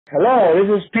Hello, this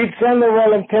is Pete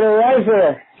Sandoval of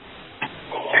Terrorizer,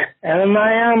 and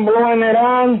I am blowing it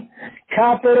on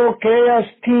Capital Chaos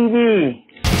TV.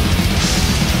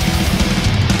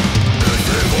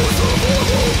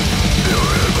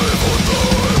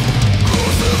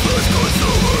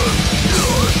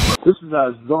 This is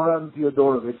Zoran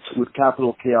Theodorovic with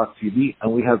Capital Chaos TV,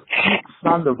 and we have Pete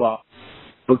Sandoval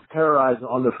of Terrorizer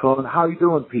on the phone. How are you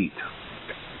doing, Pete?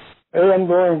 Hey, I'm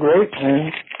doing great,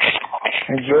 man.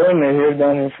 Enjoying it here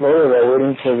down in Florida,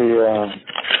 waiting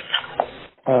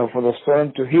for the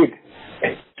storm to hit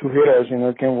us. You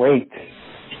know, can't wait.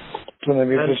 It's gonna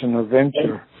be just an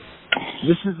adventure.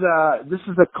 This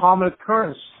is a common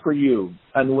occurrence for you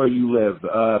and where you live.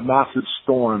 Massive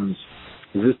storms.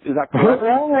 Is that correct?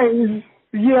 Right.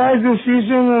 Yeah, it's the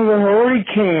season of the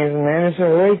hurricanes, man. It's a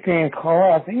hurricane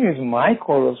called, I think it's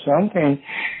Michael or something.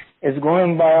 It's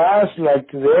going by us like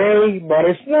today, but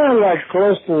it's not like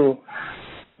close to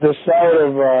the side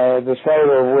of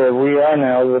where we are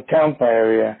now, the Tampa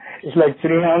area. It's like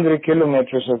 300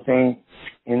 kilometers, I think,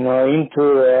 you know,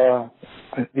 into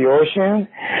the ocean.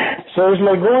 So it's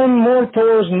like going more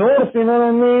towards north, you know what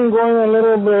I mean? Going a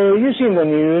little bit, you've seen the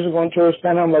news, going towards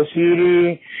Panama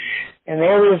City, and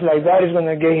areas like that is going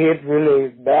to get hit really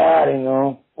bad, you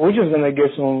know. We're just going to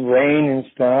get some rain and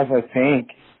stuff, I think.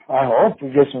 I hope we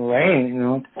get some rain, you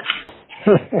know.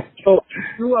 So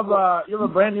you have a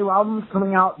brand new album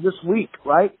coming out this week,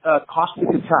 right? Caustic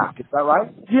Attack, is that right?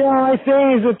 Yeah, I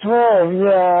think it's the 12th,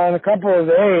 yeah, in a couple of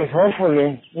days,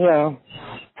 hopefully, yeah,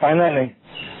 finally.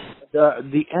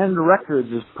 The End Records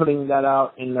is putting that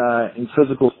out in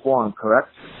physical form, correct?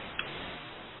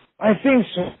 I think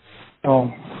so. Oh,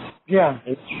 yeah.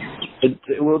 It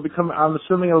will be coming. I'm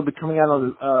assuming it will be coming out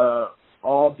on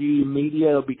all the media.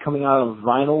 It'll be coming out on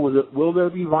vinyl. Will there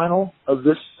be vinyl of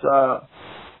this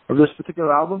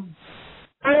particular album?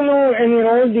 I don't know, and it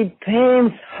all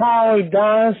depends how it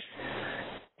does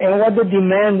and what the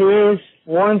demand is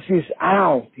once it's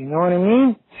out. You know what I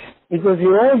mean? Because it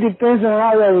all depends on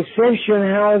how the reception,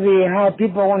 how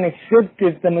people want to accept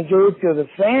it, the majority of the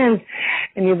fans,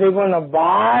 and if they're going to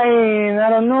buy, and I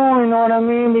don't know, you know what I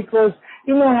mean? Because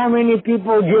you know how many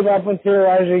people gave up on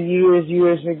Terrorizer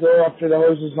years ago after the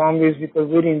House of Zombies because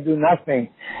we didn't do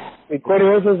nothing. We quit the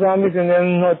House of Zombies and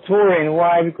then not touring.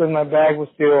 Why? Because my back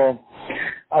was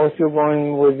I was still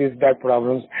going with these back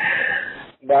problems.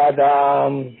 But,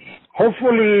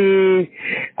 hopefully,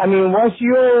 I mean, what's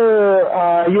you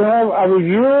have a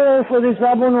review for this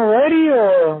album already,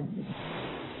 or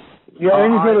you have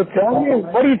anything to tell me?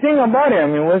 What do you think about it? I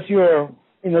mean, what's your,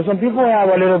 you know, some people have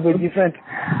a little bit different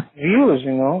views,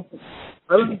 you know.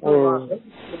 I listened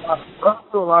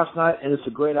to it last night, and it's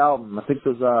a great album. I think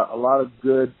there's a lot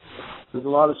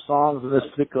of songs in this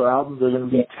particular album. They're going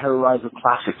to be Terrorizer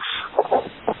classics.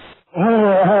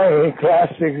 Alright,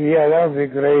 classics, yeah, that would be a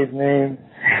great name.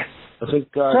 I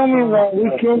think, tell me what we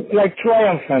came, like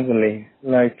triumphantly.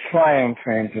 That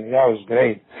was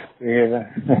great to hear that.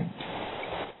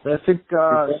 I think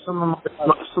some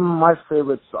of my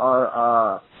favorites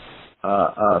are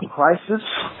Crisis.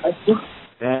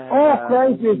 And,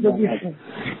 Crisis.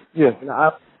 Yes.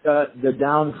 The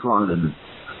Downtrodden.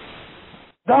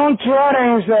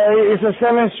 Downtrodden is a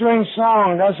 7-string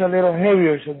song. That's a little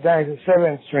heavier, so that is a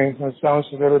 7-string. So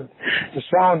the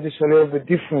sound is a little bit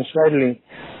different slightly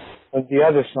than the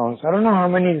other songs. I don't know how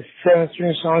many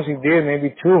 7-string songs he did,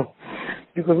 maybe 2.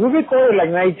 Because we recorded like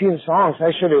 19 songs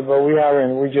actually, but we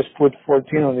haven't. We just put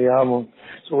 14 on the album.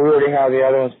 So we already have the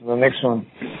other ones for the next one.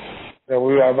 So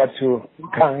we are about to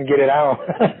kind of get it out.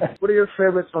 What are your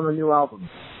favorites on the new album?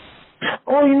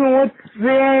 Oh, you know what?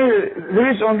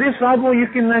 There is on this album you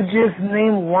cannot just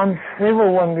name one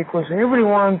favorite one because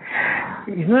everyone.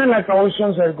 It's not like all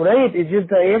songs are great. It's just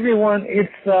that everyone.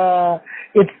 It's a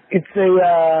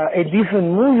different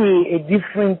movie, a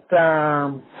different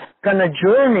kind of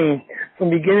journey from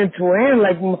beginning to end.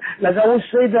 Like I would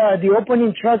say the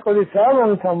opening track of this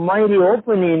album is a mighty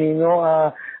opening. You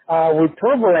know. With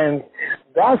Turbulence,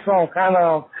 that song kind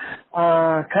of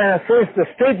says the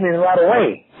statement right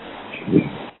away.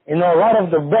 You know, right off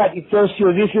the bat, it tells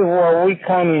you this is what we're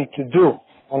coming to do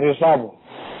on this album.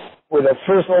 With the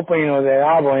first opening of the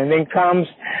album, and then comes,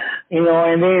 you know,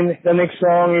 and then the next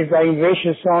song is the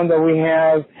Invasion song that we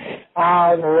have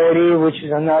out already, which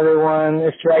is another one,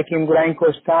 striking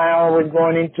grindcore style. We're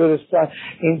going into the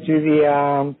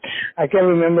I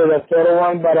can't remember the third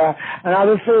one, but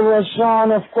another favorite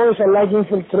song, of course, I like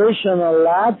Infiltration a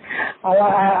lot.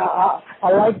 I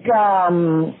like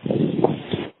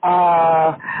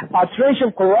Trace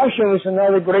of Corruption is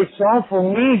another great song for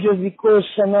me, just because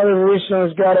another reason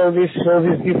it's got all these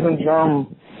different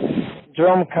drum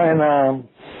kind of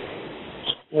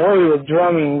way the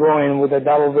drumming going with a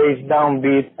double bass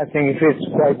downbeat. I think it fits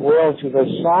quite well to the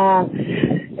song.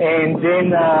 And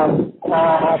then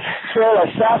Soul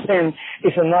Assassin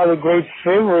is another great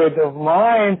favorite of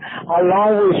mine,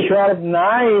 along with Sharp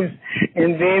Knives.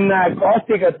 And then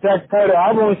Caustic Attack title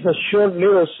album is a short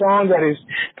little song that is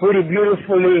pretty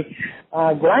beautifully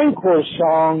grindcore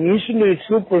song, usually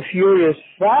super furious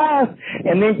fast,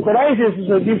 and then Crisis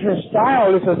is a different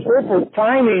style. It's a super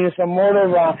timing. It's a more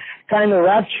of a kind of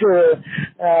Rapture,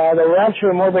 the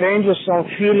Rapture Morbid Angel song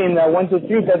feeling, 1, 2,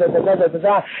 3, da da da da da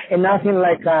da, and nothing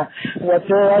like what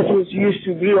Terrorizer used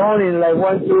to be on in like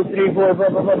 1, 2, 3, 4,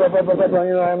 ba ba ba ba ba ba ba.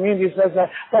 You know what I mean? This is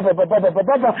ba ba ba ba ba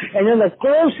ba ba, and then the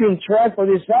closing track of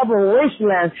this album,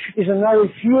 Wasteland, is another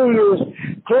furious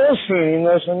closing. You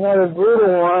know, it's another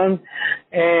brutal one.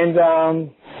 And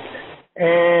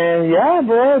yeah,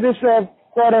 bro, there's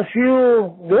quite a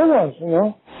few good ones, you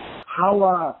know.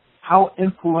 How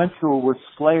influential was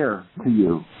Slayer to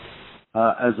you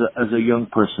as a young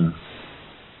person?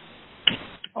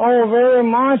 Oh, very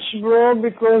much, bro,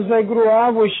 because I grew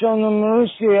up with Show No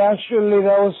Mercy. Actually,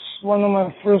 that was one of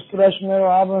my first thrash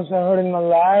metal albums I heard in my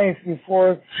life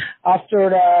after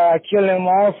Kill 'Em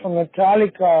All from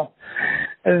Metallica.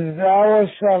 That was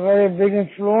a very big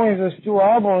influence, those two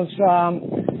albums.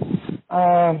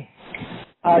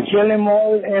 Kill 'Em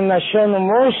All and Show No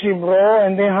Mercy, bro,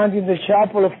 and then Hunting the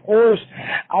Chapel, of course.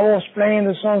 I was playing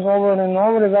the songs over and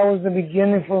over. That was the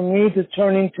beginning for me to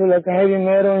turn into like a heavy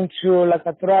metal, into like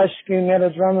a thrash skin metal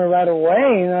drummer right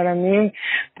away, you know what I mean?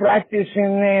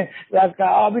 Practicing it, like,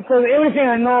 because everything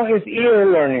I know is ear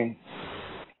learning.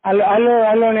 I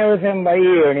learn everything by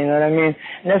ear, you know what I mean?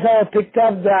 And that's how I picked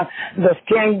up the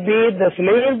skank beat, the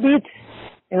Slayer beat,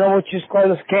 you know, which is called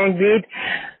the skank beat.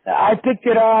 I picked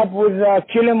it up with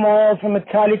Kill 'Em All from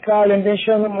Metallica, and then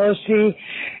Show No Mercy,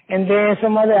 and then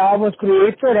some other albums.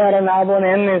 Creator had an album,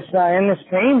 Endless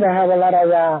Pain, that have a lot of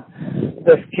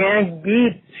the skank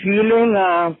beat feeling,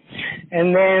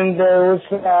 and then there was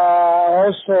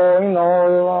also, you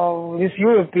know, this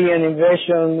European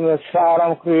invasion with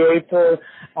Sodom, Creator,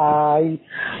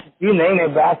 you name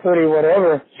it, Bathory,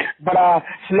 whatever. But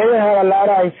Slayer had a lot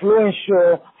of influence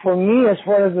for me as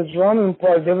far as the drumming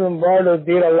part. David Lombardo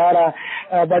did a lot of,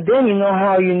 but then you know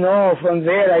how you know from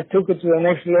there I took it to the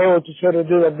next level to try to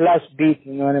do the blast beat,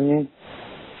 you know what I mean?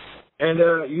 And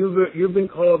you've been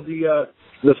called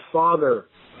the father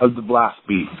of the blast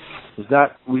beat.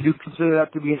 Would you consider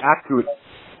that to be an accurate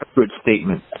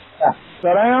statement?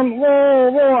 But I am,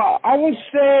 well, I would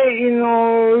say, you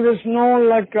know, there's no,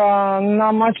 like,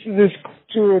 not much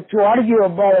to argue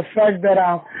about the fact that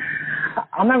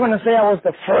I'm not going to say I was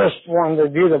the first one to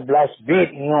do the blast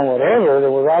beat, you know, whatever.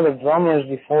 There were other drummers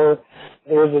before.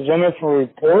 There was a drummer for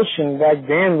Repulsion back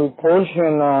then.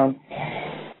 Repulsion,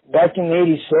 back in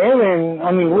 87.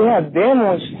 I mean, we had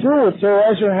demos too.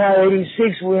 Terrorizer had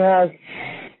 86. We had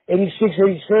 86,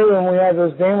 87. We had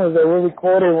those demos that we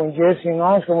recorded when Jesse and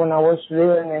Oscar, when I was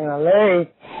living in LA.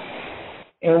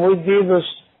 And we did those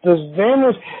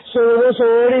demos. So there was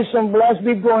already some blast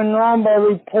beat going on by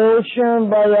Repulsion,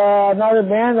 by another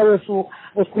band that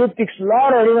was Cryptic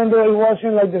Slaughter, even though it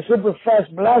wasn't like the super fast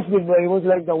blast beat, but it was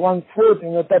like the 1 foot, you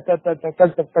know, ta ta ta ta ta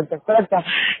ta ta ta ta ta.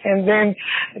 And then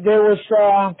there was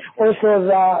also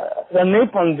the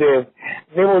Napalm Death.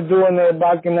 They were doing it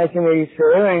back in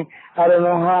 1987. I don't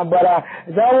know how, but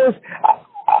that was.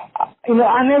 You know,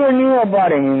 I never knew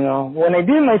about him, you know. When I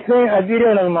did my thing, I did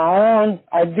it on my own.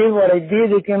 I did what I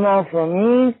did. It came out from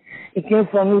me. It came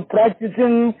from me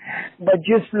practicing, but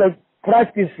just like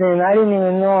practicing. I didn't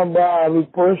even know about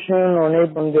Repulsion or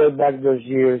Napalm Death back those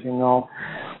years, you know.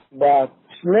 But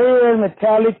Slayer,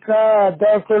 Metallica,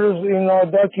 Dark Angel,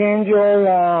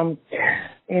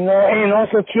 you know, and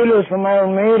also Killers from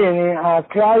Iron Maiden.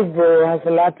 Clive has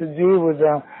a lot to do with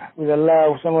a lot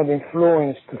of some of the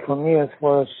influence for me as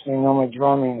far as, you know, my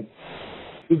drumming.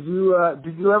 Did you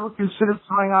ever consider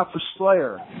trying out for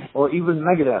Slayer or even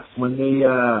Megadeth when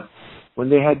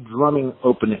they had drummer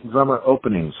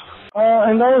openings?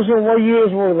 And those are what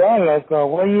years were that? Like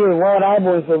what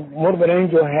albums of Morbid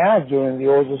Angel had during the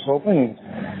Ozus openings?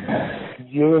 Do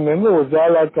you remember? Was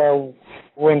that like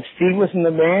when Steve was in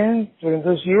the band during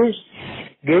those years?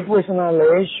 Gateway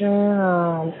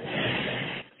Annihilation,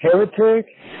 Heretic?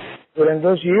 During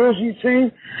those years, you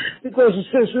think? Because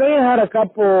Slayer had a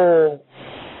couple,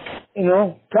 you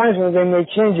know, times when they made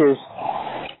changes.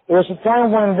 There was a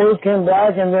time when they came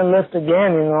back and then left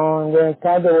again, you know, and then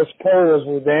Paul was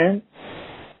with them.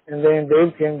 And then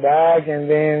Dave came back and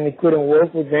then he couldn't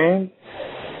work with them.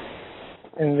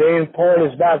 And then Paul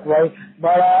is back, right?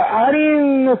 But I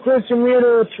didn't occur to me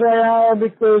to try out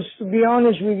because, to be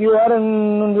honest with you, I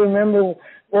don't remember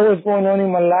what was going on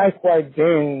in my life quite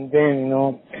then, you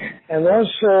know. And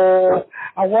also,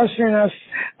 I wasn't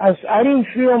as I didn't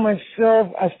feel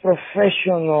myself as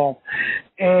professional,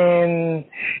 and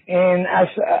as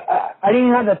I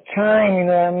didn't have the time, you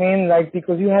know what I mean? Like,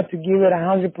 because you have to give it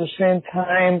 100%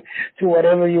 time to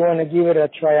whatever you want to give it a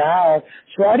try out.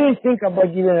 So I didn't think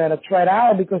about giving it a try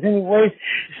out, because anyways,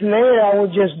 later I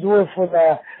would just do it for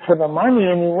the money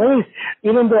anyways,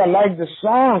 even though I like the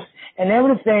songs and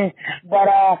everything. But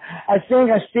I think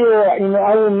I still, you know,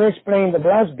 I will miss playing the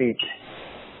blast beat.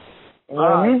 You know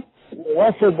what I mean?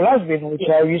 What's the blast beat, which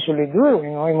I usually do,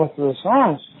 you know, in most of the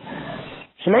songs.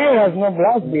 Slayer has no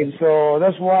blast beat, so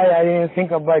that's why I didn't think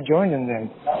about joining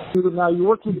them. Now you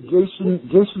work with Jason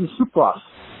Suecof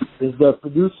is the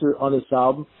producer on this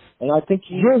album, and I think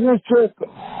Jason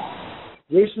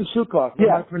Suecof.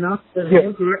 Yeah. Am I pronounced that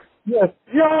name correct? Yes.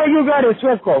 Yeah, you got it,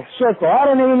 Suecof. I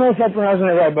don't even know if I pronounced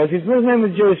it right, but his first name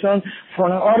is Jason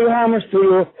from Audiohammer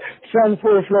Studios,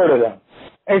 Sanford, Florida.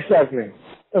 Exactly.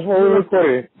 That's what we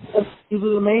recorded. He's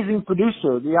an amazing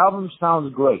producer. The album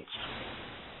sounds great.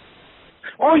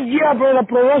 Oh, yeah, but the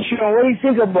production, what do you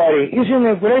think about it? It's in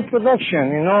a great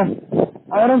production, you know.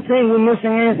 I don't think we're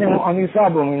missing anything on this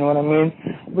album, you know what I mean?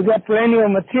 We got plenty of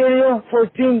material,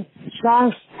 14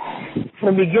 songs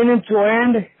from beginning to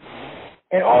end,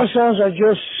 and all songs are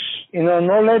just, you know,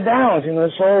 no letdowns, you know,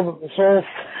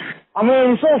 I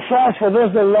mean, it's so fast for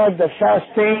those that like the fast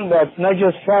thing, but not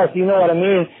just fast, you know what I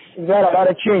mean? It's got a lot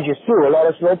of changes too, a lot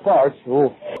of slow parts too.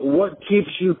 What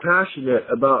keeps you passionate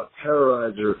about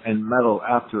Terrorizer and metal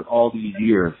after all these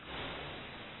years?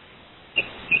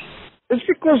 It's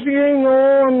because, you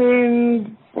know, I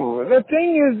mean, the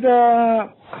thing is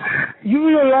you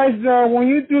realize that when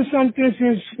you do something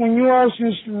since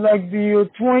like the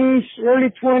 20s,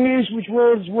 early 20s, which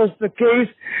was the case.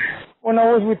 When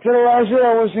I was with Terrorizer,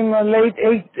 I was in my late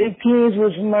 18s,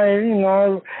 was my, you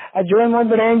know, I joined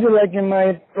Morbid Angel like in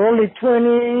my early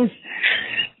 20s.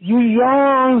 You're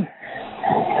young,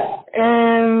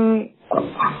 and,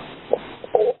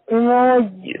 you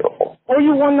know, all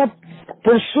you want to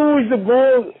pursue is the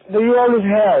goal that you always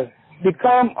have.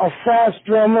 Become a fast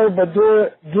drummer, but do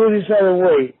this other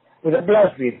way, with a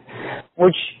blast beat,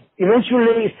 which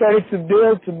eventually started to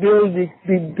build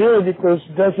because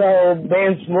that's how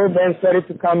more bands started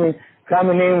to coming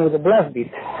in with a blast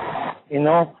beat. You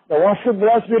know, the one-foot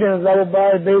blast beat and a double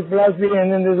bar bass blast beat,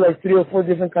 and then there's like 3 or 4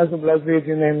 different kinds of blast beats,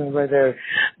 you name them right there.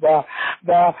 But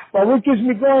what keeps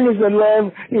me going is the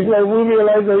love. It's like we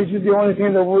realize that this is the only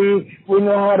thing that we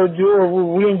know how to do, or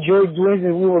we enjoy doing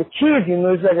since we were kids. You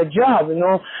know, it's like a job. You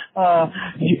know,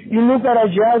 you look at a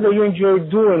job that you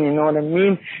enjoy doing. You know what I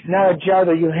mean? Not a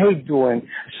job that you hate doing.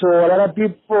 So a lot of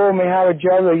people may have a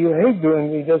job that you hate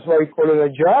doing. That's why we call it a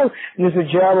job. And it's a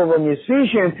job of a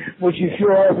musician, which if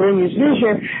you are a great musician,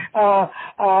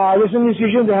 there's a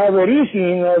musician that have it easy.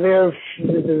 You know,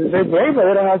 they're great, but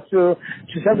they don't have to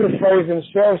sacrifice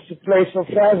themselves to play so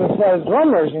fast as far as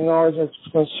drummers. You know, as it's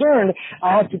concerned,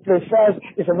 I have to play fast.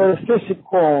 It's a very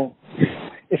physical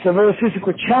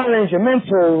challenge, a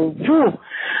mental too.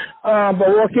 But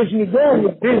what keeps me going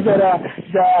is this, that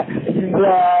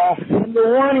the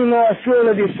one, you know, I feel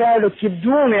the desire to keep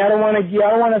doing it. I don't want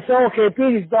to say, okay,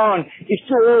 Pete is done. It's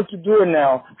too old to do it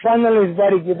now. Finally, his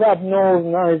body give up. No,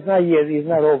 it's not yet. It's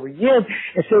not over yet.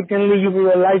 And secondly, you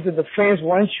realize that the fans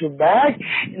want you back,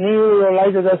 and then you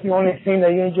realize that that's the only thing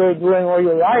that you enjoy doing all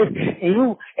your life. And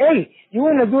you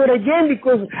want to do it again,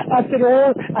 because after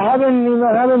all, I haven't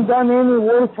done any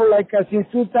work for like since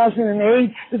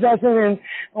 2008, 2000 and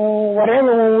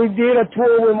whatever, when we did a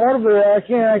tour with Morbid. I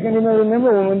can't even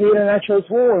remember when we did an actual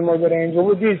tour with Morbid Angel.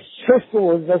 We did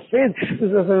festivals, that's it,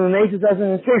 2008,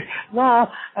 2006.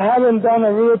 No, I haven't done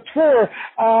a real tour.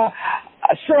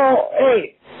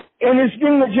 And it's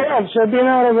been the job. So I've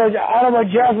been out of a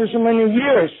job for so many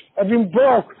years. I've been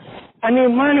broke. I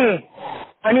need money.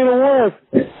 I need to work.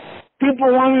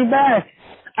 People want me back.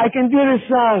 I can do these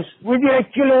songs. We did a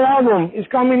killer album. It's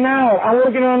coming out. I'm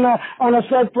working on a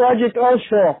side project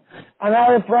also.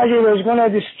 Another project that's going to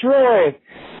destroy it.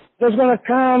 That's going to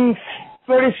come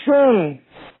very soon.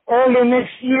 Early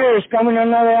next year is coming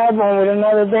another album with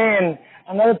another band,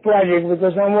 another project,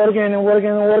 because I'm working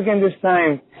this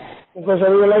time. Because I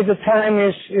realize the time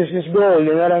is gold,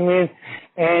 you know what I mean?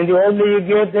 And the older you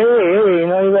get, you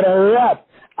know, you gotta hurry up.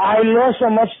 I lost so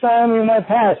much time in my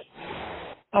past.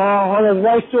 On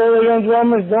advice to all the young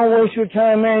drummers, don't waste your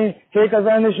time, man. Take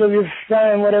advantage of your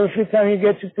time, whatever free time you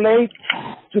get to play,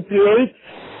 to create,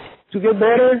 to get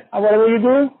better at whatever you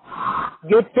do.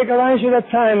 Take advantage of that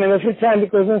time and the free time,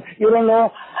 because you don't know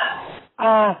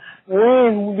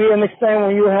when will be the next time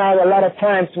when you have a lot of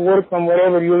time to work on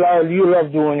whatever you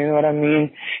love doing, you know what I mean?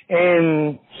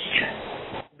 And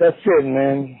that's it,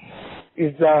 man.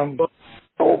 It's all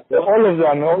of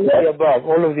them,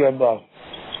 all of the above.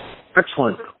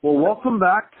 Excellent. Well, welcome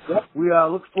back. We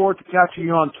look forward to catching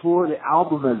you on tour. The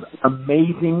album is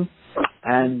amazing,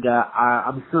 and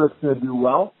I'm sure it's going to do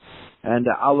well. And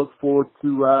I look forward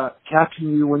to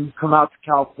catching you when you come out to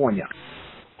California.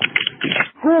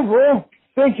 Cool, bro.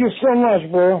 Thank you so much,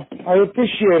 bro. I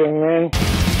appreciate it, man.